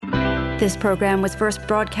This program was first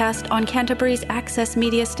broadcast on Canterbury's access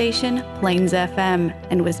media station, Plains FM,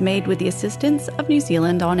 and was made with the assistance of New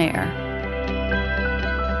Zealand On Air.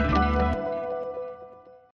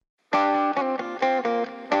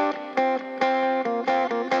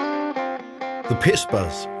 The Pest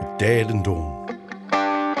Buzz with Dad and Dawn.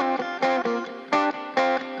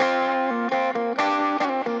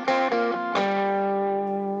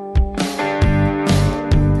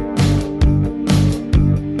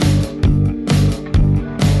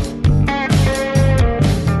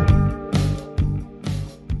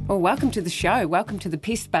 Welcome to the show. Welcome to the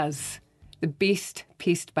Pest Buzz, the best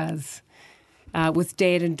Pest Buzz, with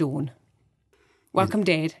Dad and Dawn. Welcome,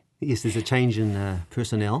 Dad. Yes, there's a change in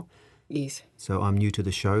personnel. Yes. So I'm new to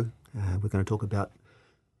the show. We're going to talk about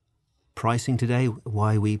pricing today,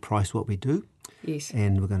 why we price what we do. Yes.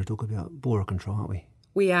 And we're going to talk about border control, aren't we?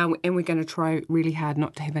 We are, and we're going to try really hard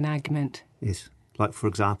not to have an argument. Yes. Like, for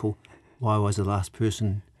example, why was the last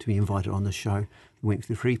person to be invited on the show? You went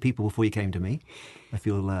through 3 people before you came to me. I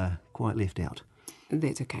feel quite left out.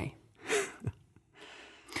 That's okay.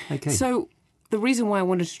 Okay. So the reason why I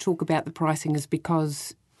wanted to talk about the pricing is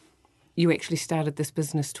because you actually started this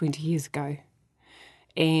business 20 years ago.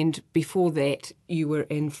 And before that, you were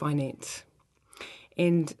in finance.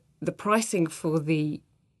 And the pricing for the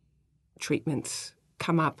treatments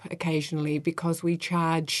come up occasionally because we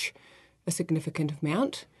charge a significant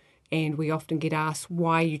amount. And we often get asked,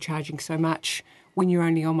 why are you charging so much when you're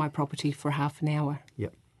only on my property for half an hour?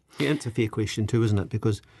 Yep. Yeah, it's a fair question too, isn't it?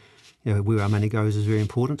 Because where our money goes is very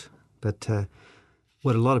important. But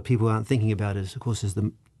what a lot of people aren't thinking about is, of course,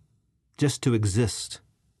 just to exist.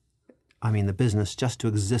 I mean, the business, just to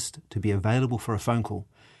exist, to be available for a phone call,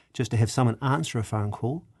 just to have someone answer a phone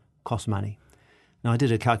call costs money. Now, I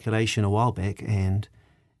did a calculation a while back, and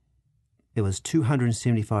it was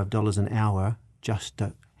 $275 an hour just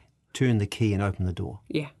to turn the key and open the door.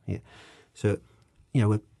 Yeah. So,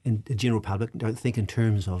 in the general public, don't think in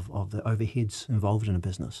terms of the overheads involved in a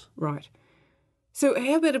business. Right. So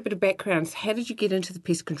how about a bit of background? How did you get into the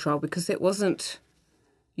pest control? Because that wasn't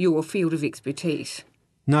your field of expertise.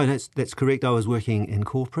 No, that's correct. I was working in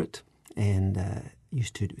corporate and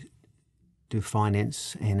used to do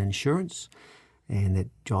finance and insurance. And that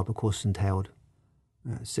job, of course, entailed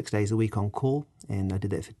 6 days a week on call. And I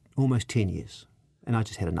did that for almost 10 years. And I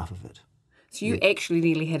just had enough of it. So you actually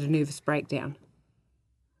nearly had a nervous breakdown?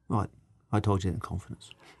 Right. I told you that in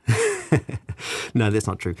confidence. No, that's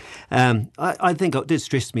not true. I think it did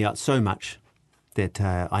stress me out so much that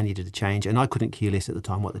I needed to change. And I couldn't care less at the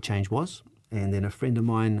time what the change was. And then a friend of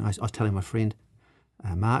mine, I was telling my friend,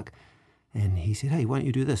 Mark, and he said, hey, why don't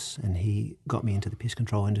you do this? And he got me into the pest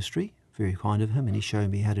control industry. Very kind of him. And he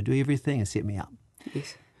showed me how to do everything and set me up.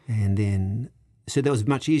 Yes. And then, so that was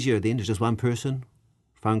much easier then. It was just one person,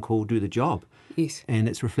 phone call, do the job. Yes. And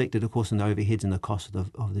it's reflected, of course, in the overheads and the cost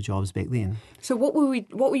of the jobs back then. So what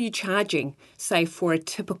were you charging, say, for a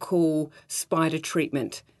typical spider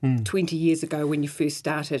treatment 20 years ago when you first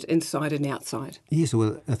started, inside and outside? Yes,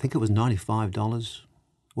 well, I think it was $95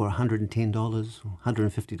 or $110 or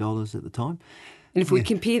 $150 at the time. And if we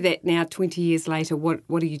compare that now, 20 years later, what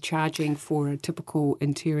are you charging for a typical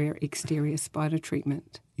interior-exterior spider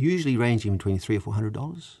treatment? Usually ranging between $300 or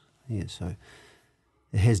 $400. Yeah, so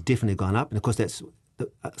it has definitely gone up. And, of course,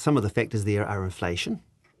 some of the factors there are inflation,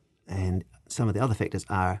 and some of the other factors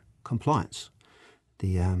are compliance.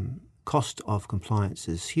 The cost of compliance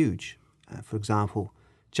is huge. For example,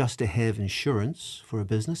 just to have insurance for a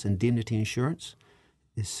business, indemnity insurance,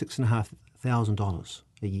 is $6,500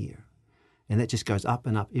 a year. And that just goes up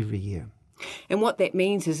and up every year. And what that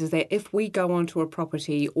means is that if we go onto a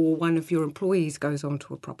property or one of your employees goes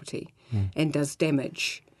onto a property and does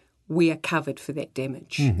damage, we are covered for that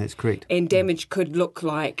damage. That's correct. And damage could look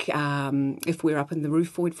like if we're up in the roof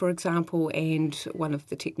void, for example, and one of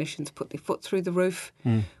the technicians put their foot through the roof,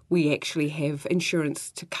 we actually have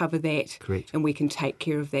insurance to cover that. Correct. And we can take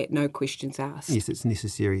care of that, no questions asked. Yes, it's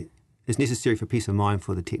necessary. It's necessary for peace of mind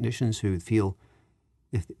for the technicians who feel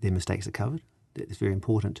if their mistakes are covered. It's very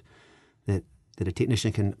important that a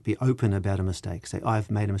technician can be open about a mistake. Say, I've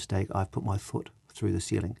made a mistake, I've put my foot through the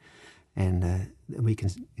ceiling. And we can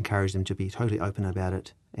encourage them to be totally open about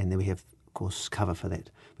it. And then we have, of course, cover for that.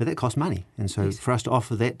 But that costs money. And so for us to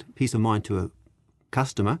offer that peace of mind to a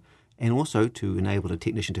customer and also to enable a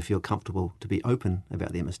technician to feel comfortable to be open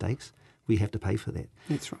about their mistakes, we have to pay for that.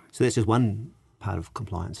 That's right. So that's just one part of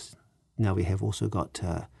compliance. Now we have also got,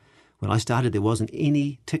 when I started, there wasn't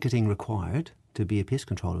any ticketing required to be a pest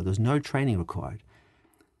controller. There was no training required,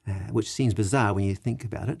 which seems bizarre when you think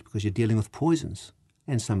about it because you're dealing with poisons,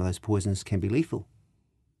 and some of those poisons can be lethal.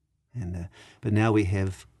 But now we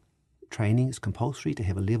have training. It's compulsory to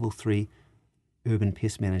have a level 3 urban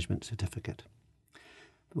pest management certificate.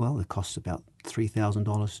 Well, it costs about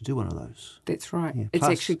 $3,000 to do one of those. That's right. Yeah, It's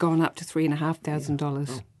plus- actually gone up to $3,500.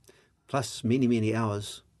 Oh. Plus many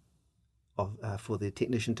hours for the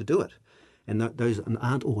technician to do it. And those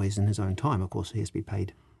aren't always in his own time. Of course, he has to be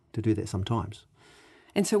paid to do that sometimes.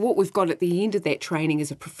 And so what we've got at the end of that training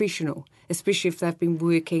is a professional, especially if they've been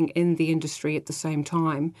working in the industry at the same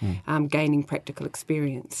time, gaining practical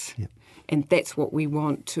experience. Yep. And that's what we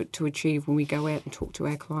want to achieve when we go out and talk to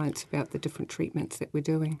our clients about the different treatments that we're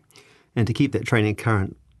doing. And to keep that training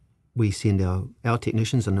current, we send our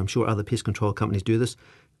technicians, and I'm sure other pest control companies do this,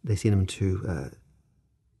 they send them to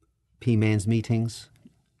PMANS meetings,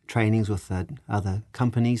 trainings with other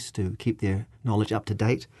companies to keep their knowledge up to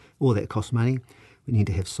date. All that costs money. We need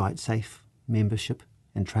to have site safe membership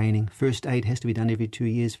and training. First aid has to be done every 2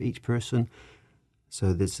 years for each person.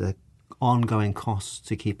 So there's ongoing costs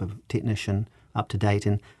to keep a technician up to date,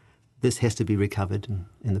 and this has to be recovered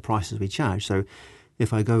in the prices we charge. So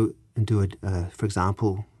if I go and do for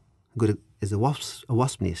example, as a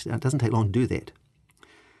wasp nest, it doesn't take long to do that.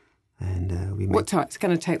 And we What time? It's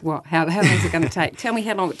going to take what? How long is it going to take? Tell me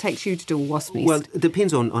how long it takes you to do a wasp nest. Well, it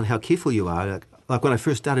depends on how careful you are. Like when I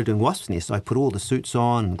first started doing wasp nests, I put all the suits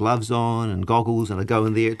on and gloves on and goggles, and I go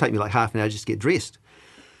in there. It'd take me like half an hour just to get dressed.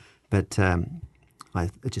 But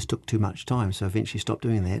it just took too much time, so I eventually stopped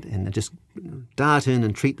doing that and I just dart in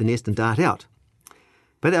and treat the nest and dart out.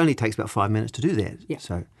 But it only takes about 5 minutes to do that. Yeah.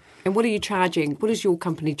 So and what are you charging? What is your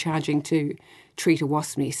company charging to treat a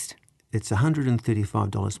wasp nest? it's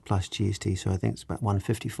 $135 plus GST, so I think it's about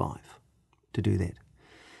 $155 to do that.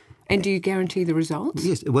 And do you guarantee the results?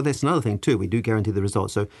 Yes, well, that's another thing too. We do guarantee the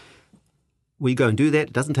results. So we go and do that.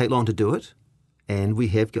 It doesn't take long to do it. And we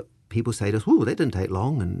have got people say to us, "Oh, that didn't take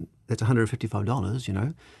long," and that's $155, you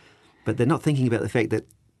know. But they're not thinking about the fact that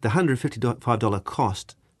the $155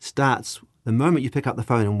 cost starts the moment you pick up the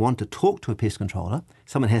phone and want to talk to a pest controller.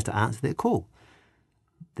 Someone has to answer that call.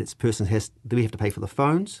 We have to pay for the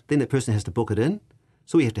phones. Then that person has to book it in.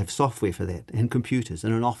 So we have to have software for that, and computers,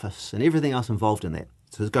 and an office, and everything else involved in that.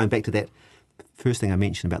 So it's going back to that first thing I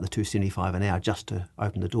mentioned about the $275 an hour just to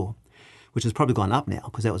open the door, which has probably gone up now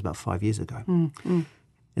because that was about 5 years ago. And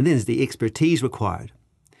then there's the expertise required.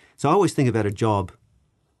 So I always think about a job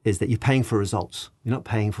is that you're paying for results. You're not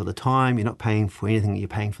paying for the time. You're not paying for anything. You're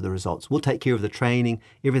paying for the results. We'll take care of the training,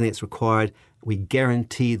 everything that's required. We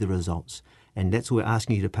guarantee the results. And that's what we're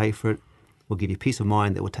asking you to pay for it. We'll give you peace of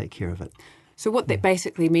mind that we'll take care of it. So what that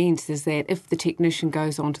basically means is that if the technician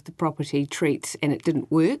goes onto the property, treats, and it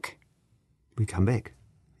didn't work, we come back.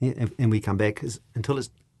 Yeah, and we come back until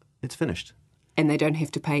it's finished. And they don't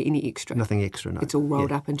have to pay any extra. Nothing extra, no. It's all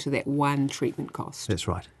rolled up into that one treatment cost. That's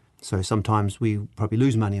right. So sometimes we probably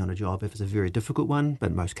lose money on a job if it's a very difficult one,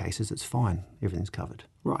 but in most cases it's fine. Everything's covered.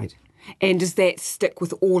 Right. And does that stick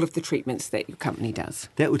with all of the treatments that your company does?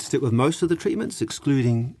 That would stick with most of the treatments,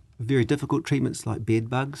 excluding very difficult treatments like bed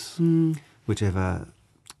bugs, which they're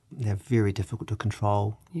very difficult to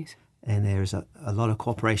control. Yes. And there's a lot of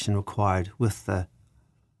cooperation required with the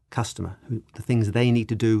customer, the things they need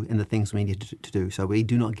to do and the things we need to do. So we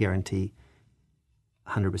do not guarantee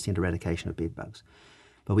 100% eradication of bed bugs.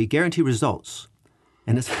 But we guarantee results.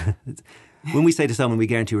 And it's when we say to someone we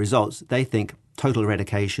guarantee results, they think total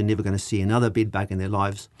eradication, never going to see another bed bug in their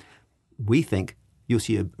lives. We think you'll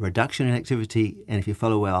see a reduction in activity, and if you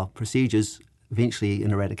follow our procedures, eventually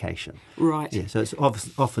an eradication. Right. Yeah, so it's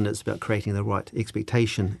often it's about creating the right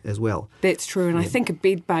expectation as well. That's true, and I think a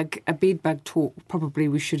bed bug talk probably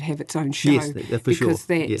we should have its own show. Yes, for sure.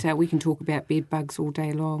 Because we can talk about bed bugs all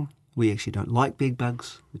day long. We actually don't like bed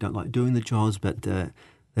bugs. We don't like doing the jobs, but they're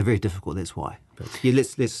very difficult. That's why. But yeah,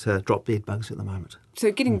 let's drop bed bugs at the moment. So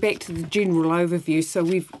getting back to the general overview, so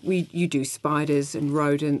you do spiders and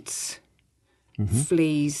rodents,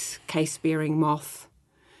 fleas, case-bearing moth,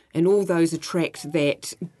 and all those attract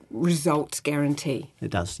that results guarantee. It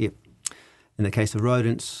does, yep. In the case of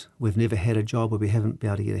rodents, we've never had a job where we haven't been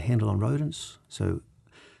able to get a handle on rodents, so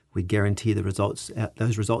we guarantee the results.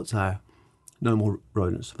 Those results are no more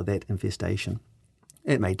rodents for that infestation.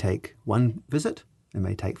 It may take one visit, it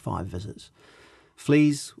may take 5 visits.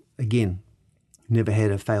 Fleas, again, never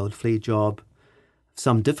had a failed flea job.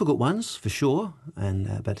 Some difficult ones, for sure,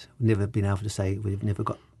 but never been able to say we've never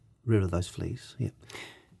got rid of those fleas. Yeah.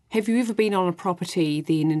 Have you ever been on a property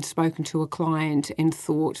then and spoken to a client and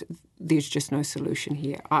thought, there's just no solution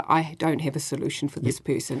here? I don't have a solution for this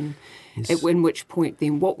person. Yes. In which point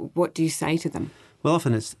then, what do you say to them? Well,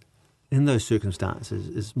 often it's, in those circumstances,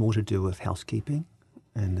 it's more to do with housekeeping.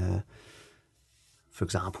 And, for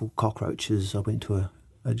example, cockroaches. I went to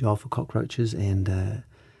a job for cockroaches and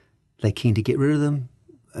they're keen to get rid of them.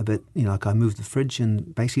 But, like I moved the fridge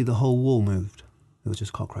and basically the whole wall moved. It was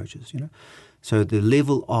just cockroaches, So the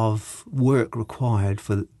level of work required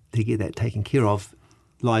to get that taken care of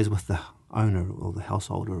lies with the owner or the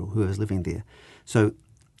householder or whoever's living there. So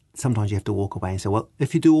sometimes you have to walk away and say, well,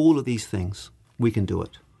 if you do all of these things, we can do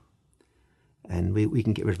it. And we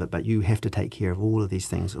can get rid of it, but you have to take care of all of these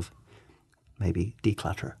things of maybe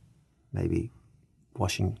declutter, maybe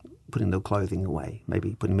putting the clothing away,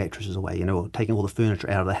 maybe putting mattresses away, or taking all the furniture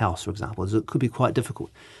out of the house, for example. It could be quite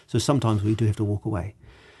difficult. So sometimes we do have to walk away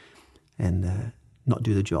and not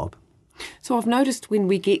do the job. So I've noticed when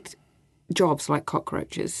we get jobs like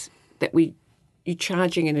cockroaches that you're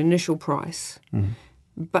charging an initial price,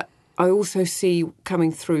 but I also see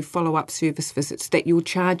coming through follow-up service visits that you're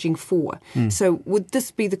charging for. So would this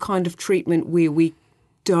be the kind of treatment where we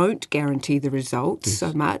don't guarantee the results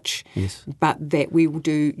so much, but that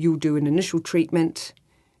you'll do an initial treatment,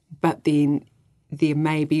 but then there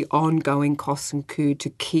may be ongoing costs incurred to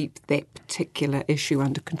keep that particular issue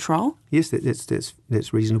under control? Yes,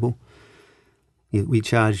 that's reasonable. Yeah, we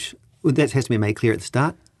charge. Well, that has to be made clear at the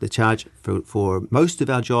start. The charge for most of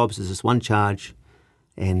our jobs is this one charge,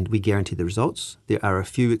 and we guarantee the results. There are a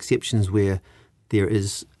few exceptions where there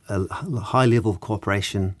is a high level of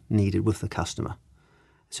cooperation needed with the customer.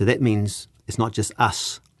 So that means it's not just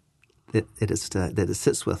us that it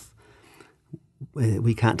sits with.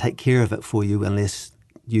 We can't take care of it for you unless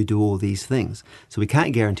you do all these things. So we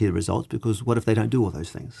can't guarantee the results because what if they don't do all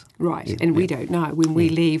those things? Right, yeah, and we don't know. When we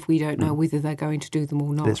leave, we don't know whether they're going to do them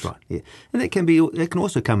or not. That's right, yeah. And that can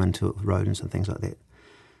also come into rodents and things like that.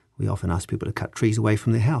 We often ask people to cut trees away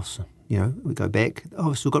from their house. We go back,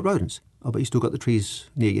 we've still got rodents. Oh, but you still got the trees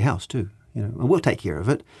near your house too. And we'll take care of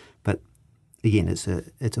it. But again, it's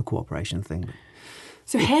a cooperation thing.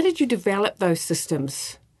 So how did you develop those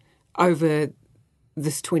systems over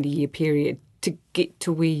this 20-year period to get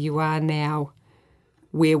to where you are now,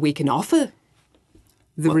 where we can offer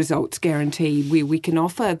the results guarantee, where we can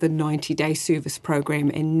offer the 90-day service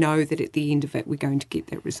program and know that at the end of it we're going to get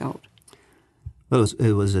that result? Well,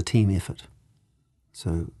 it was a team effort.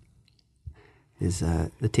 So there's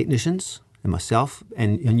the technicians and myself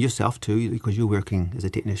and yourself too, because you're working as a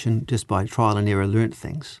technician, just by trial and error learnt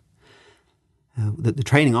things. The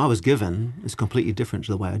training I was given is completely different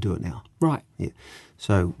to the way I do it now. Right. Yeah.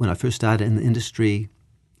 So when I first started in the industry,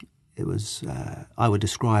 it was I would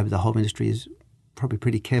describe the whole industry as probably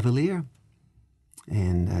pretty cavalier,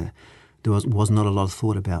 and there was not a lot of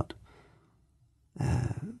thought about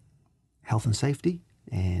health and safety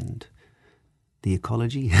and the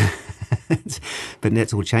ecology. But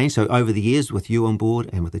that's all changed. So over the years, with you on board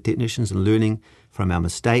and with the technicians and learning from our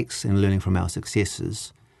mistakes and learning from our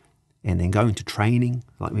successes, and then going to training,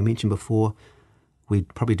 like we mentioned before, we'd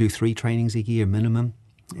probably do 3 trainings a year minimum,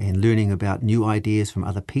 and learning about new ideas from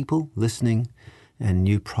other people, listening, and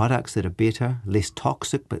new products that are better, less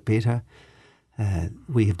toxic but better.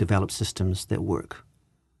 We have developed systems that work,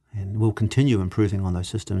 and we'll continue improving on those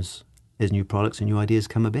systems as new products and new ideas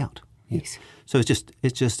come about. Yes. So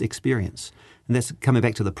it's just experience, and that's coming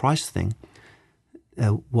back to the price thing.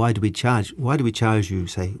 Why do we charge you,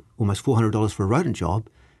 say, almost $400 for a rodent job?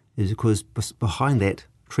 Is because behind that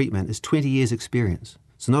treatment is 20 years experience.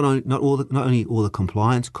 So not only all the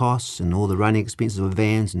compliance costs and all the running expenses of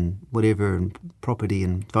vans and whatever, and property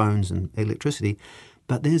and phones and electricity,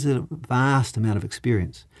 but there's a vast amount of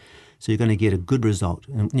experience. So you're going to get a good result.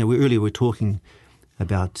 And earlier we were talking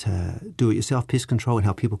about do-it-yourself pest control and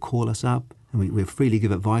how people call us up, and we freely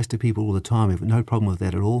give advice to people all the time. We have no problem with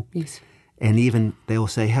that at all. Yes. And even they'll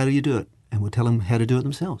say, how do you do it? And we'll tell them how to do it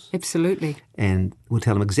themselves. Absolutely. And we'll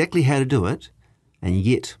tell them exactly how to do it, and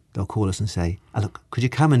yet they'll call us and say, look, could you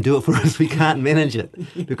come and do it for us? We can't manage it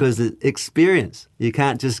because the experience. You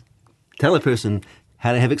can't just tell a person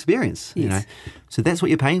how to have experience. Yes. So that's what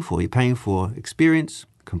you're paying for. You're paying for experience,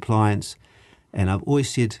 compliance, and I've always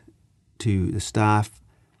said to the staff,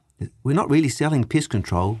 we're not really selling pest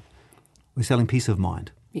control, we're selling peace of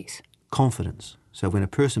mind. Yes. Confidence. So when a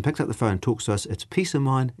person picks up the phone and talks to us, it's peace of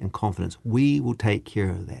mind and confidence. We will take care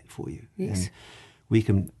of that for you. Yes. And we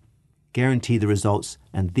can guarantee the results,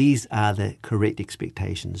 and these are the correct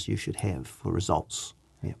expectations you should have for results.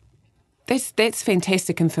 Yeah. That's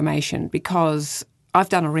fantastic information, because I've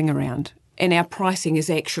done a ring around, and our pricing is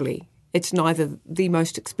it's neither the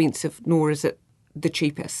most expensive nor is it the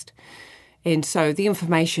cheapest. And so the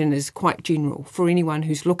information is quite general for anyone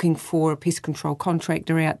who's looking for a pest control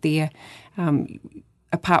contractor out there.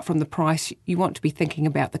 Apart from the price, you want to be thinking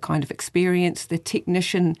about the kind of experience the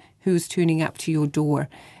technician who's turning up to your door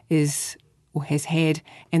is or has had,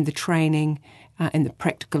 and the training, and the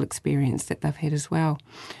practical experience that they've had as well.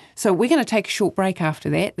 So we're going to take a short break after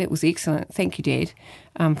that. That was excellent. Thank you,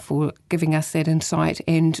 Dad, for giving us that insight.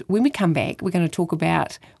 And when we come back, we're going to talk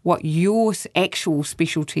about what your actual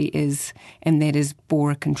specialty is, and that is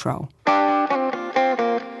borer control.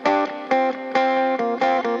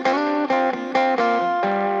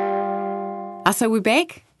 So we're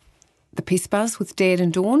back, the Pest Buzz with Dad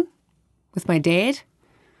and Dawn, with my dad,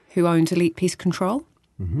 who owns Elite Pest Control,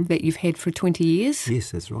 that you've had for 20 years.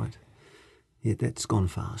 Yes, that's right. Yeah, that's gone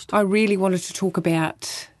fast. I really wanted to talk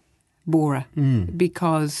about borer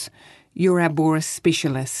because you're our borer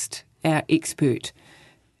specialist, our expert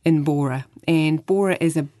in borer. And borer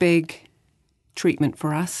is a big treatment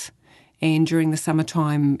for us. And during the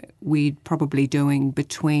summertime, we're probably doing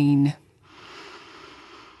between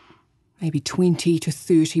maybe 20 to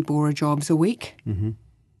 30 borer jobs a week.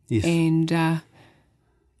 Yes. And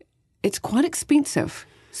it's quite expensive,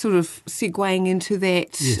 sort of segueing into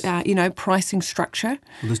that, Yes. Pricing structure.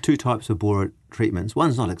 Well, there's two types of borer treatments.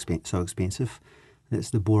 One's not so expensive.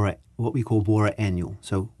 That's the borer, what we call borer annual.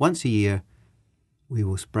 So once a year, we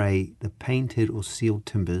will spray the painted or sealed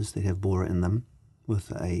timbers that have borer in them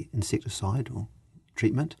with a insecticide or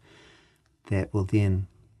treatment that will then,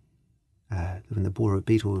 when the borer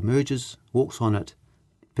beetle emerges, walks on it,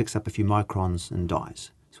 picks up a few microns and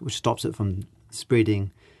dies, which stops it from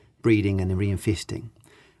spreading, breeding and reinfesting.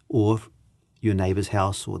 Or your neighbour's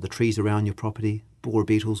house or the trees around your property, borer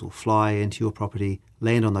beetles will fly into your property,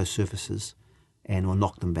 land on those surfaces and will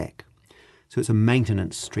knock them back. So it's a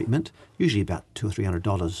maintenance treatment, usually about $200 or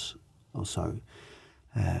 $300 or so.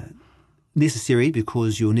 Necessary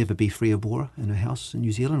because you'll never be free of borer in a house in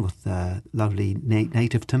New Zealand with lovely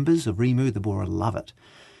native timbers of Rimu. The borer love it.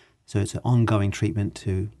 So it's an ongoing treatment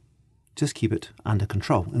to just keep it under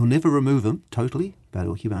control. It'll never remove them totally, but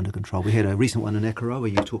it'll keep it under control. We had a recent one in Akaroa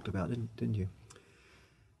you talked about, didn't you?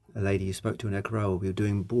 A lady you spoke to in Akaroa. We were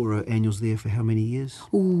doing borer annuals there for how many years?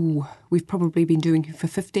 Ooh, we've probably been doing it for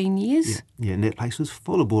 15 years. Yeah, and that place was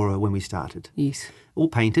full of borer when we started. Yes. All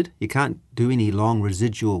painted. You can't do any long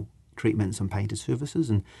residual treatments on painted surfaces.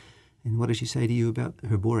 And what did she say to you about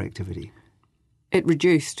her borer activity? It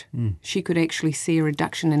reduced. She could actually see a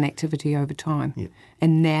reduction in activity over time. Yeah.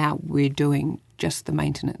 And now we're doing just the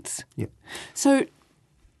maintenance. Yeah. So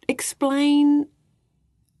explain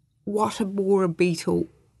what a borer beetle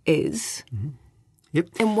is Yep.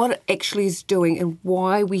 and what it actually is doing and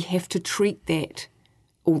why we have to treat that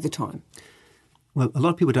all the time. Well, a lot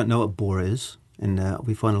of people don't know what borer is, and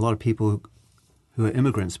we find a lot of people who are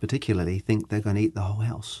immigrants particularly think they're going to eat the whole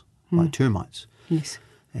house, like termites. Yes.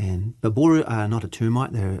 But borer are not a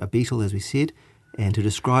termite, they're a beetle, as we said. And to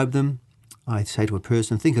describe them, I'd say to a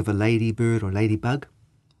person, think of a ladybird or ladybug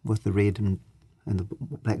with the red and the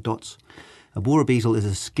black dots. A borer beetle is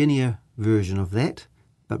a skinnier version of that,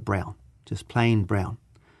 but brown, just plain brown.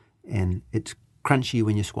 And it's crunchy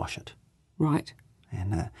when you squash it. Right.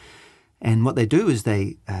 And what they do is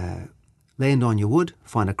they land on your wood,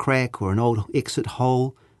 find a crack or an old exit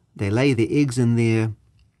hole. They lay their eggs in there.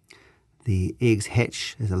 The eggs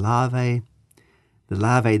hatch as a larvae. The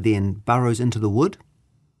larvae then burrows into the wood,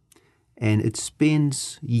 and it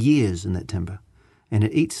spends years in that timber, and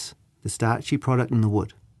it eats the starchy product in the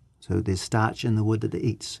wood. So there's starch in the wood that it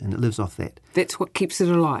eats, and it lives off that. That's what keeps it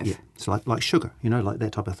alive. Yeah, it's like sugar, like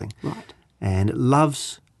that type of thing. Right. And it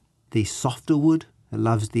loves the softer wood. It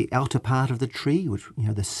loves the outer part of the tree, which,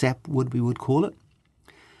 the sap wood we would call it.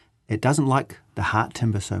 It doesn't like the hard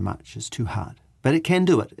timber so much. It's too hard. But it can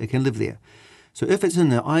do it. It can live there. So if it's in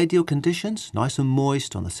the ideal conditions, nice and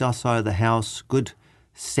moist on the south side of the house, good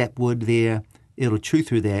sap wood there, it'll chew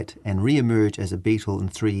through that and re-emerge as a beetle in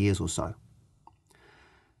 3 years or so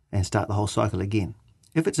and start the whole cycle again.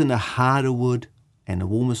 If it's in the harder wood and the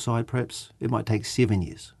warmer side perhaps, it might take 7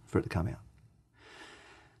 years for it to come out.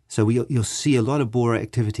 So you'll see a lot of borer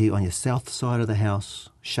activity on your south side of the house,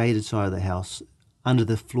 shaded side of the house, under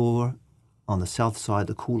the floor, on the south side,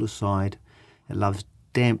 the cooler side. It loves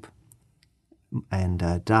damp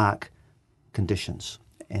and dark conditions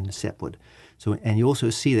and sapwood. And you also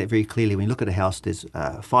see that very clearly when you look at a house. There's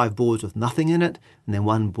 5 boards with nothing in it, and then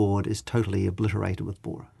 1 board is totally obliterated with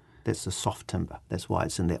borer. That's the soft timber. That's why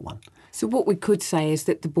it's in that one. So what we could say is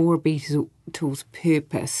that the borer beetle's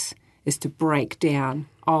purpose is to break down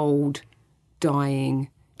old, dying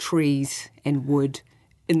trees and wood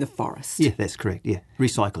in the forest. Yeah, that's correct. Yeah,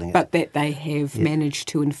 recycling it. But that they have managed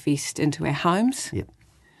to infest into our homes. Yeah,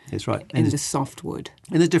 that's right. And the softwood.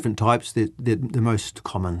 And there's different types. The most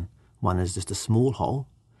common one is just a small hole,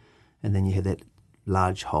 and then you have that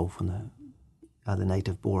large hole from the other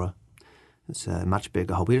native borer. It's a much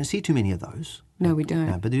bigger hole. We don't see too many of those. No, we don't.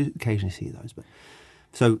 No, but you occasionally see those. But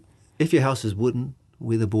so if your house is wooden,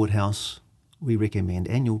 weatherboard house, we recommend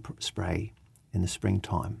annual spray in the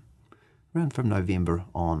springtime, around from November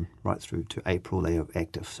on right through to April. They are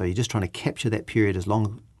active. So you're just trying to capture that period as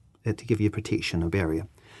long to give you protection or barrier.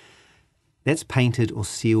 That's painted or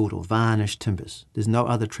sealed or varnished timbers. There's no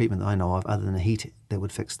other treatment that I know of other than a heat that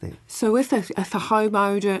would fix that. So if a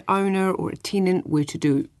homeowner or a tenant were to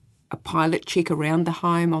do a pilot check around the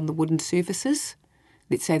home on the wooden surfaces,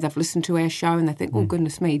 let's say they've listened to our show and they think, oh,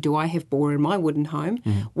 goodness me, do I have borer in my wooden home?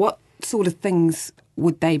 What sort of things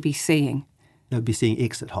would they be seeing? They'd be seeing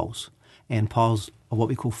exit holes and piles of what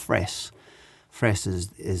we call frass. Frass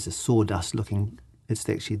is a sawdust looking, it's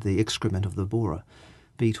actually the excrement of the borer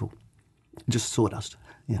beetle. Just sawdust,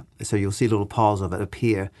 yeah. So you'll see little piles of it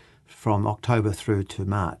appear from October through to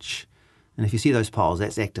March. And if you see those piles,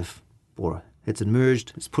 that's active borer. It's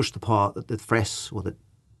emerged, it's pushed the frass or the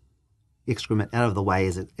excrement out of the way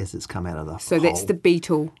as it's come out of the hole. So that's the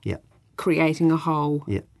beetle yeah. creating a hole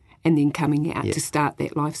yeah. and then coming out yeah. to start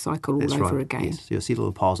that life cycle that's all over right. again. Yes. So you'll see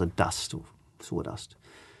little piles of dust or sawdust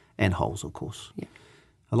and holes, of course. Yeah.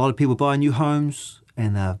 A lot of people buy new homes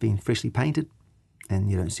and they've been freshly painted and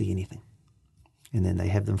you don't see anything. And then they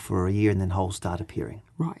have them for a year and then holes start appearing.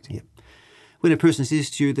 Right. Yep. When a person says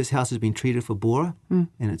to you, this house has been treated for borer and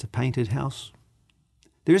it's a painted house,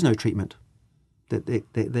 there is no treatment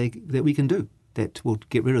that we can do that will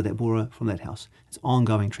get rid of that borer from that house. It's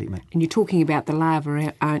ongoing treatment. And you're talking about the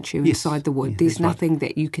larva, aren't you, Yes. inside the wood? Yeah, There's that's right. nothing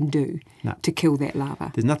that you can do No. to kill that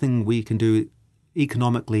larva. There's nothing we can do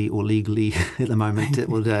economically or legally at the moment that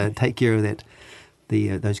will take care of that.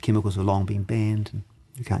 Those chemicals have long been banned and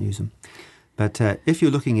you can't use them. But if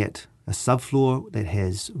you're looking at a subfloor that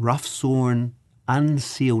has rough-sawn,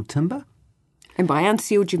 unsealed timber. And by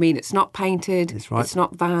unsealed, you mean it's not painted, That's right. it's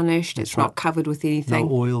not varnished, That's it's right. not covered with anything.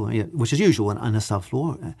 No oil, yeah, which is usual in a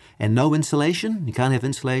subfloor. And no insulation. You can't have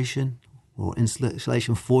insulation or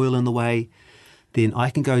insulation foil in the way. Then I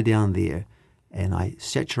can go down there and I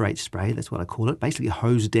saturate spray, that's what I call it, basically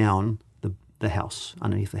hose down the house,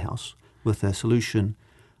 underneath the house, with a solution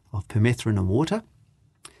of permethrin and water,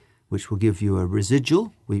 which will give you a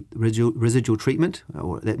residual treatment,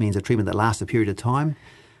 or that means a treatment that lasts a period of time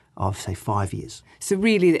of, say, 5 years. So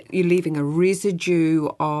really you're leaving a residue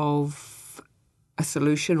of a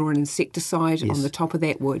solution or an insecticide Yes. on the top of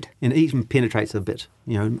that wood. And it even penetrates a bit,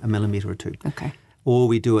 a millimetre or two. Okay. Or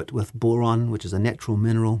we do it with boron, which is a natural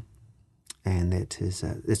mineral, and it's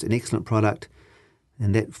an excellent product,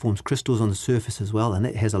 and that forms crystals on the surface as well, and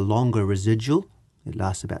that has a longer residual. It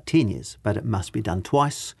lasts about 10 years, but it must be done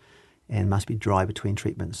twice and must be dry between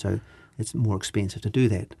treatments, so it's more expensive to do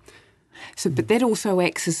that. So, but that also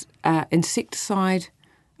acts as insecticide,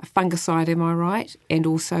 a fungicide, am I right? And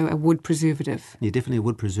also a wood preservative. Yeah, definitely a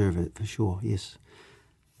wood preservative for sure, yes.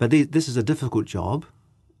 But this is a difficult job,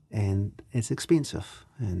 and it's expensive,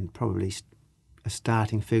 and probably a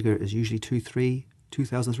starting figure is usually $2,300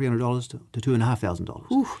 to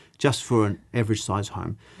 $2,500 just for an average size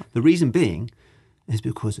home. The reason being is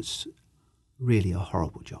because it's really a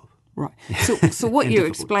horrible job. Right. So what And you're difficult.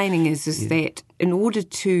 explaining is that in order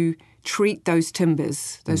to treat those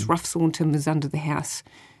timbers, those rough-sawn timbers under the house,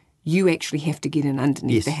 you actually have to get in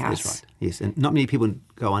underneath the house. That's right. Yes, and not many people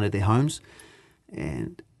go under their homes,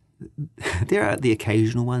 and there are the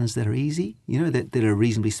occasional ones that are easy, that are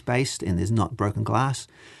reasonably spaced and there's not broken glass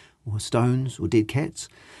or stones or dead cats.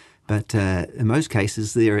 But in most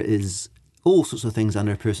cases, there is all sorts of things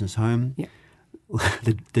under a person's home. Yeah.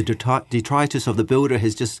 The detritus of the builder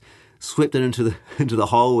has just swept it into the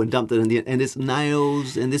hole and dumped it in there, and there's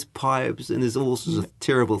nails and there's pipes and there's all sorts of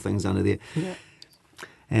terrible things under there. Yeah.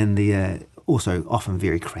 And also often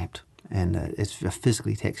very cramped, and it's a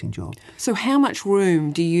physically taxing job. So how much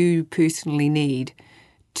room do you personally need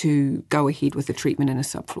to go ahead with the treatment in a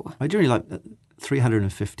subfloor? I generally like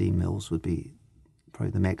 350 mils would be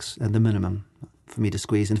probably the max, the minimum for me to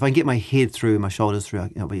squeeze. And if I can get my head through, my shoulders through,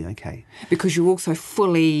 it'll be okay. Because you're also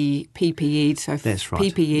fully PPE'd, so That's right,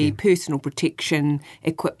 PPE, yeah. personal protection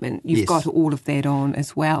equipment, you've Yes. got all of that on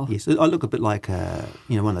as well. Yes, I look a bit like one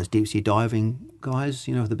of those deep sea diving guys,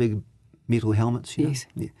 with the big metal helmets. Yes.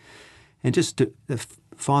 Yeah. And just the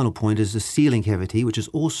final point is the sealing cavity, which is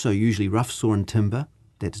also usually rough-sawn timber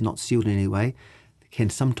that's not sealed in any way, can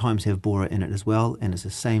sometimes have borer in it as well, and it's the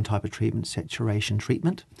same type of treatment, saturation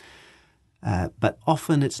treatment. But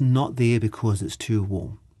often it's not there because it's too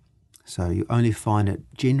warm. So you only find it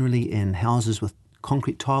generally in houses with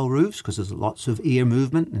concrete tile roofs because there's lots of air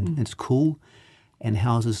movement and it's cool, and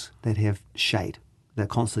houses that have shade. They're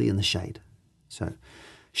constantly in the shade. So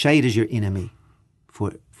shade is your enemy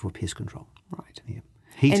for pest control. Right. Yeah.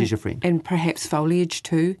 Heat is your friend. And perhaps foliage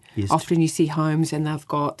too. Yes. Often you see homes and they've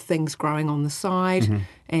got things growing on the side,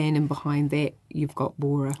 and in behind that you've got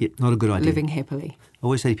borer Yep, not a good idea. living happily. I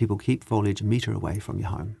always say to people, keep foliage a metre away from your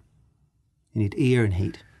home. You need air and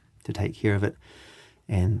heat to take care of it,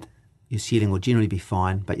 and your ceiling will generally be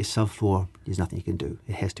fine, but your subfloor, there's nothing you can do.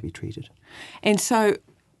 It has to be treated. And so,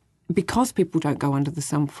 because people don't go under the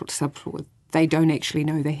subfloor, they don't actually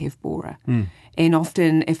know they have borer. And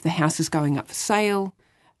often, if the house is going up for sale,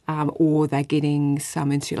 or they're getting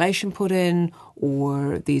some insulation put in,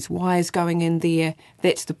 or there's wires going in there,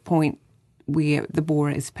 that's the point where the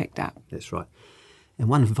borer is picked up. That's right. And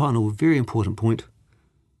one final very important point,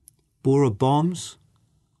 borer bombs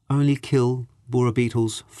only kill borer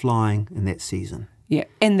beetles flying in that season. Yeah,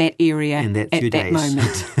 in that area In that few at that days.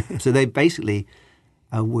 moment. So they basically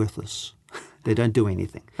are worthless. They don't do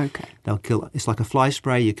anything. Okay. They'll kill. It's like a fly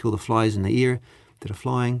spray. You kill the flies in the ear that are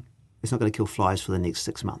flying. It's not going to kill flies for the next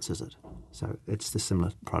 6 months, is it? So it's the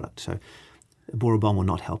similar product. So a borer bomb will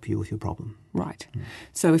not help you with your problem. Right.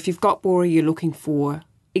 So if you've got borer, you're looking for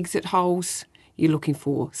exit holes, you're looking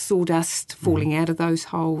for sawdust falling out of those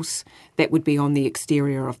holes. That would be on the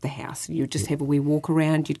exterior of the house. You'd just have a wee walk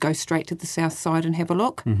around. You'd go straight to the south side and have a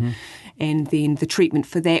look. And then the treatment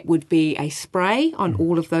for that would be a spray on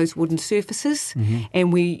all of those wooden surfaces.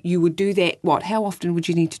 And you would do that, how often would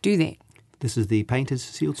you need to do that? This is the painted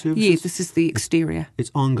sealed surfaces? Yeah, this is the exterior. It's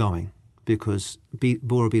ongoing because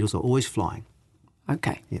borer beetles are always flying.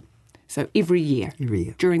 Okay. Yep. So every year? Every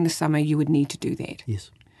year. During the summer you would need to do that? Yes.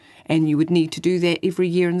 And you would need to do that every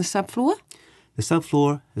year in the subfloor? The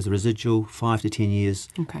subfloor is a residual 5 to 10 years,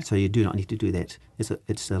 Okay. so you do not need to do that.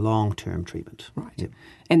 It's a long-term treatment. Right. Yep.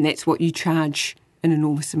 And that's what you charge an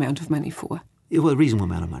enormous amount of money for? Yeah, well, a reasonable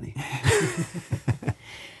amount of money.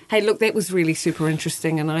 Hey, look, that was really super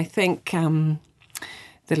interesting, and I think our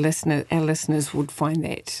listeners would find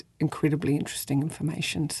that incredibly interesting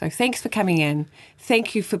information. So thanks for coming in.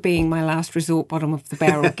 Thank you for being my last resort bottom of the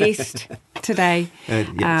barrel guest today. Yeah, it's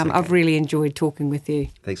okay. I've really enjoyed talking with you.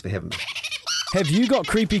 Thanks for having me. Have you got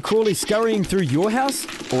creepy crawlies scurrying through your house?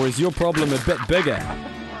 Or is your problem a bit bigger?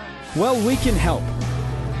 Well, we can help.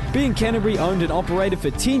 Being Canterbury owned and operated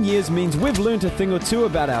for 10 years means we've learnt a thing or two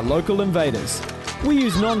about our local invaders. We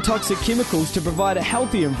use non-toxic chemicals to provide a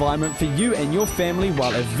healthy environment for you and your family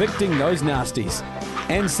while evicting those nasties.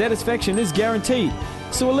 And satisfaction is guaranteed,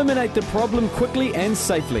 so eliminate the problem quickly and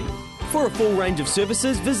safely. For a full range of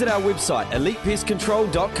services, visit our website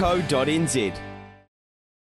elitepestcontrol.co.nz.